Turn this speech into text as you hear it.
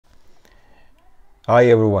Hi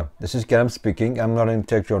everyone, this is Kerem speaking. I'm running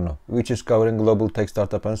TechJourno, which is covering global tech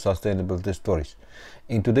startup and sustainability stories.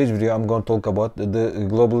 In today's video, I'm going to talk about the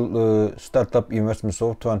global startup investments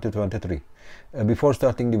of 2023. Before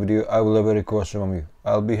starting the video, I will have a request from you.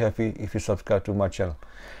 I'll be happy if you subscribe to my channel.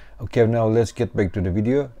 Okay, now let's get back to the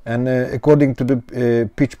video. And according to the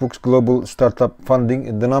PitchBook's global startup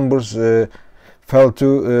funding, the numbers fell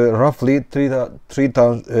to roughly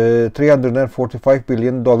 $345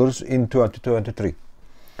 billion in 2023.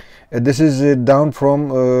 This is down from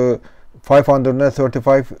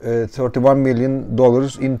 $531 million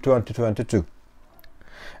in 2022.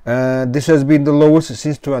 This has been the lowest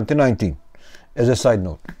since 2019, as a side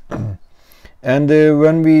note. And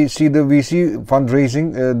when we see the VC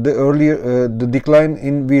fundraising, the decline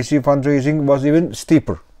in VC fundraising was even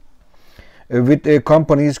steeper, with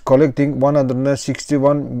companies collecting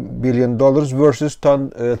 $161 billion versus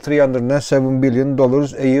 $307 billion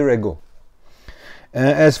a year ago.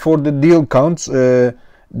 As for the deal counts,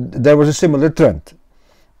 there was a similar trend.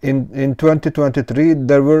 In 2023,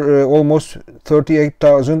 there were almost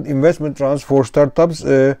 38,000 investment rounds for startups,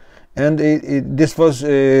 and this was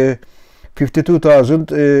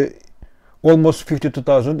 52,000, almost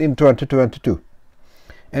 52,000 in 2022.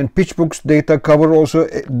 And PitchBook's data cover also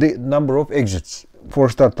the number of exits for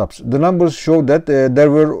startups. The numbers show that there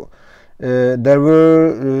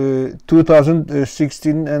were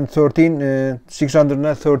 2016 and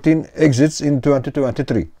 613 exits in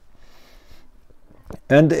 2023,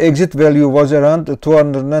 and the exit value was around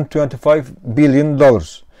 $225 billion.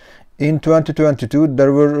 In 2022,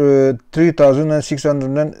 there were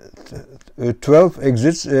 3,612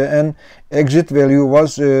 exits, and exit value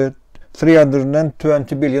was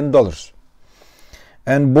 $320 billion.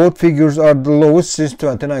 And both figures are the lowest since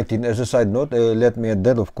 2019, as a side note. Let me add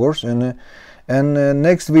that, of course. And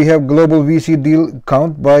next we have global VC deal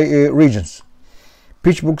count by regions.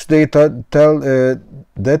 PitchBook's data tell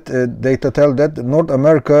that North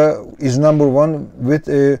America is number one with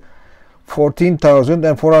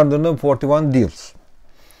 14,441 deals,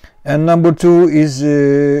 and number two is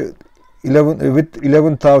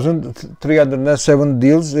 11,307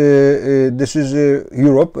 deals. This is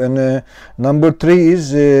Europe, and number three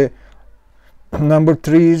is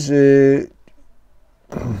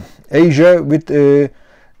Asia with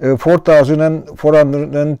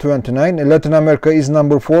 4,429. Latin America is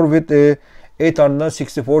number four with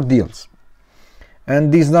 864 deals,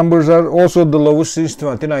 and these numbers are also the lowest since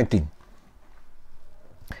 2019.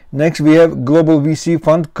 Next, we have global VC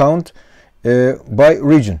fund count by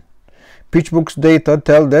region. PitchBook's data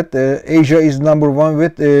tell that Asia is number one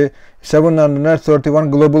with 731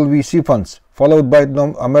 global VC funds, followed by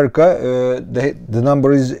America. The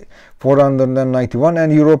number is 491,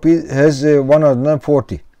 and Europe has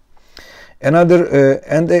 140.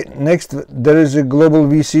 Next, there is a global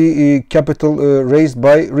VC capital raised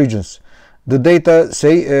by regions. The data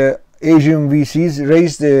say Asian VCs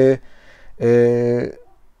raised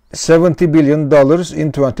 $70 billion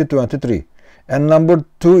in 2023. And number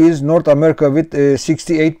two is North America with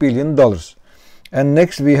 $68 billion. And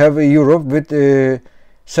next we have Europe with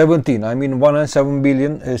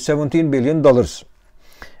 $17 billion.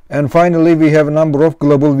 And finally we have a number of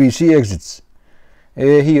global VC exits.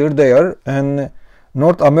 Here they are. And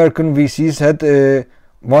North American VCs had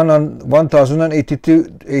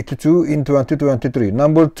 1,082 in 2023.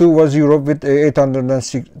 Number two was Europe with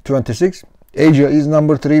 826. Asia is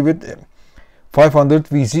number three with 500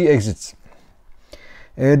 VC exits.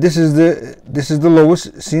 This is the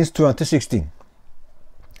lowest since 2016.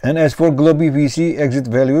 And as for global VC exit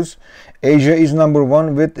values, Asia is number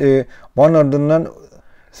one with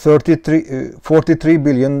 $143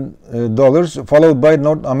 billion, followed by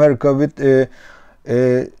North America with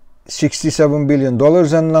 $67 billion,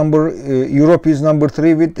 and Europe is number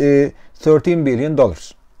three with $13 billion.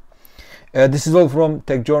 This is all from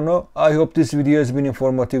TechJourno. I hope this video has been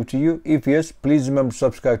informative to you. If yes, please remember to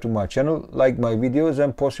subscribe to my channel, like my videos,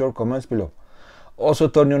 and post your comments below. Also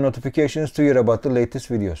turn your notifications to hear about the latest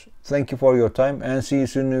videos. Thank you for your time, and see you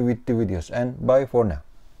soon with the videos, and bye for now.